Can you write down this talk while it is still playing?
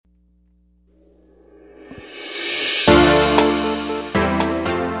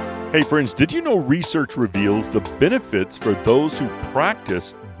Hey friends, did you know research reveals the benefits for those who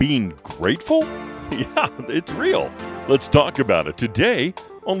practice being grateful? Yeah, it's real. Let's talk about it today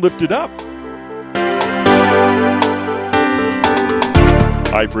on Lift It Up.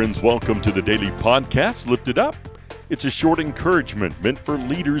 Hi friends, welcome to the daily podcast, Lift It Up. It's a short encouragement meant for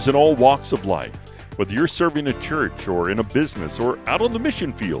leaders in all walks of life. Whether you're serving a church or in a business or out on the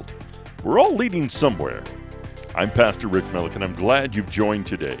mission field, we're all leading somewhere. I'm Pastor Rick Mellick, and I'm glad you've joined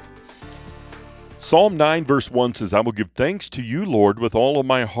today. Psalm 9 verse 1 says, I will give thanks to you, Lord, with all of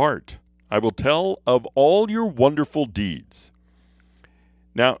my heart. I will tell of all your wonderful deeds.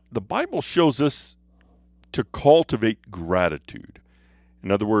 Now, the Bible shows us to cultivate gratitude. In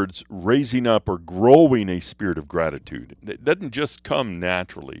other words, raising up or growing a spirit of gratitude. It doesn't just come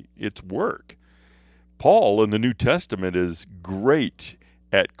naturally. It's work. Paul in the New Testament is great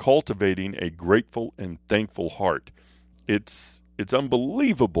at cultivating a grateful and thankful heart. It's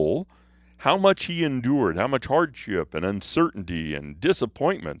unbelievable how much he endured, how much hardship and uncertainty and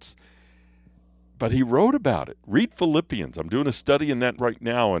disappointments. But he wrote about it. Read Philippians. I'm doing a study in that right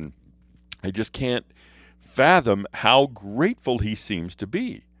now, and I just can't fathom how grateful he seems to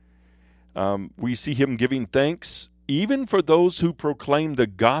be. We see him giving thanks even for those who proclaim the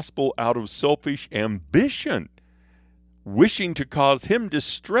gospel out of selfish ambition, wishing to cause him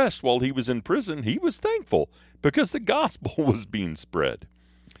distress while he was in prison. He was thankful because the gospel was being spread.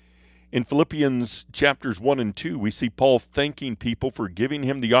 In Philippians chapters 1 and 2, we see Paul thanking people for giving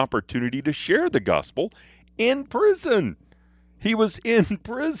him the opportunity to share the gospel in prison. He was in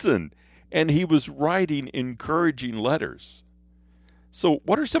prison, and he was writing encouraging letters. So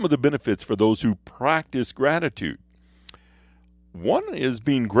what are some of the benefits for those who practice gratitude? One is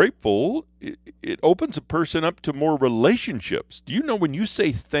being grateful. It opens a person up to more relationships. Do you know when you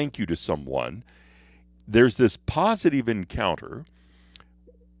say thank you to someone, there's this positive encounter.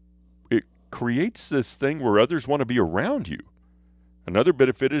 It creates this thing where others want to be around you. Another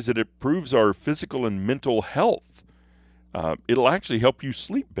benefit is that it improves our physical and mental health. It'll actually help you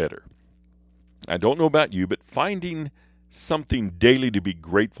sleep better. I don't know about you, but finding something daily to be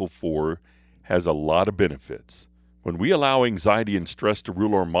grateful for has a lot of benefits. When we allow anxiety and stress to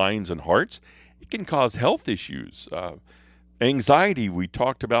rule our minds and hearts, it can cause health issues. Anxiety, we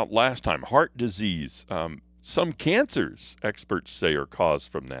talked about last time, heart disease, some cancers, experts say, are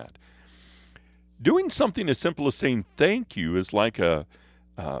caused from that. Doing something as simple as saying thank you is like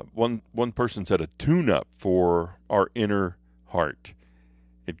one person said, a tune-up for our inner heart.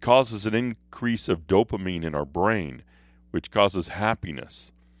 It causes an increase of dopamine in our brain, which causes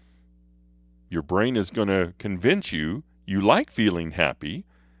happiness. Your brain is going to convince you like feeling happy,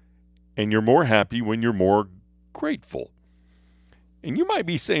 and you're more happy when you're more grateful. And you might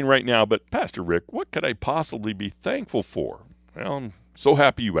be saying right now, but Pastor Rick, what could I possibly be thankful for? Well, I'm so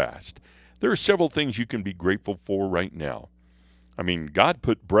happy you asked. There are several things you can be grateful for right now. I mean, God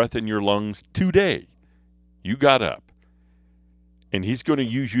put breath in your lungs today. You got up. And he's going to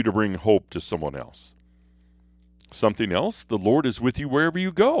use you to bring hope to someone else. Something else, the Lord is with you wherever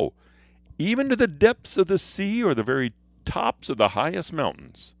you go, even to the depths of the sea or the very tops of the highest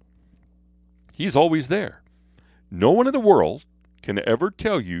mountains. He's always there. No one in the world can ever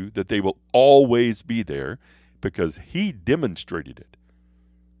tell you that they will always be there because he demonstrated it.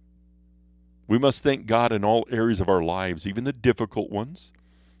 We must thank God in all areas of our lives, even the difficult ones.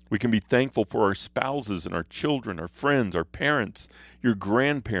 We can be thankful for our spouses and our children, our friends, our parents, your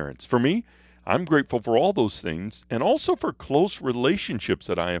grandparents. For me, I'm grateful for all those things and also for close relationships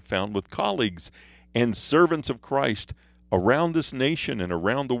that I have found with colleagues and servants of Christ around this nation and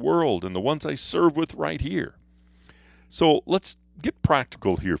around the world and the ones I serve with right here. So let's get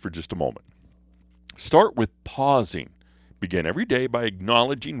practical here for just a moment. Start with pausing. Begin every day by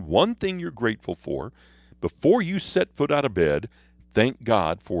acknowledging one thing you're grateful for. Before you set foot out of bed, thank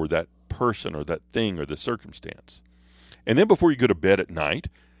God for that person or that thing or the circumstance. And then before you go to bed at night,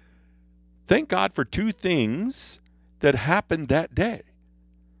 thank God for two things that happened that day.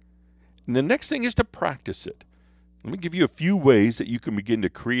 And the next thing is to practice it. Let me give you a few ways that you can begin to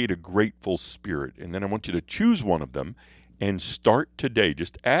create a grateful spirit. And then I want you to choose one of them and start today.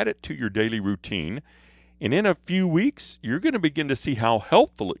 Just add it to your daily routine. And in a few weeks, you're going to begin to see how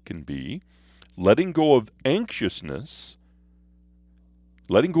helpful it can be, letting go of anxiousness,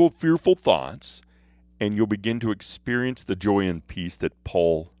 letting go of fearful thoughts, and you'll begin to experience the joy and peace that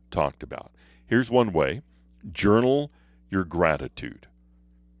Paul talked about. Here's one way. Journal your gratitude.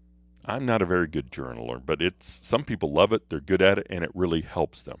 I'm not a very good journaler, but some people love it, they're good at it, and it really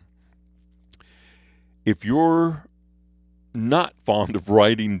helps them. If you're not fond of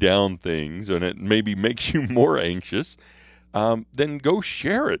writing down things and it maybe makes you more anxious, then go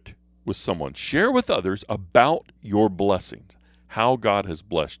share it with someone. Share with others about your blessings, how God has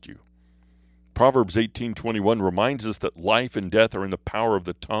blessed you. Proverbs 18:21 reminds us that life and death are in the power of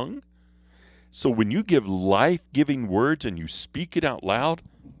the tongue. So when you give life-giving words and you speak it out loud,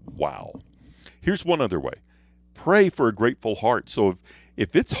 wow. Here's one other way. Pray for a grateful heart. So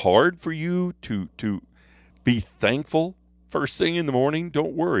if it's hard for you to be thankful first thing in the morning,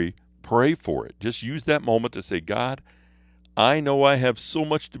 don't worry. Pray for it. Just use that moment to say, God, I know I have so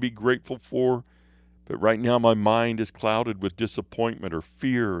much to be grateful for, but right now my mind is clouded with disappointment or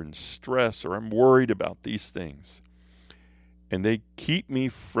fear and stress, or I'm worried about these things. And they keep me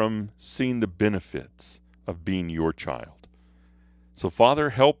from seeing the benefits of being your child. So, Father,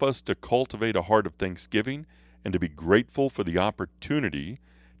 help us to cultivate a heart of thanksgiving and to be grateful for the opportunity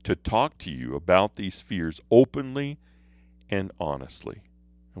to talk to you about these fears openly and honestly.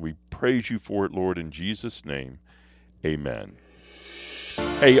 And we praise you for it, Lord, in Jesus' name. Amen.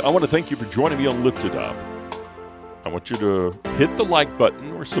 Hey, I want to thank you for joining me on Lifted Up. I want you to hit the like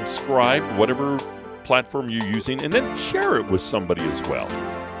button or subscribe, whatever platform you're using, and then share it with somebody as well.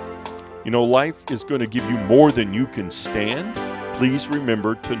 You know, life is going to give you more than you can stand. Please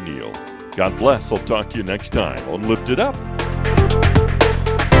remember to kneel. God bless. I'll talk to you next time on Lifted Up.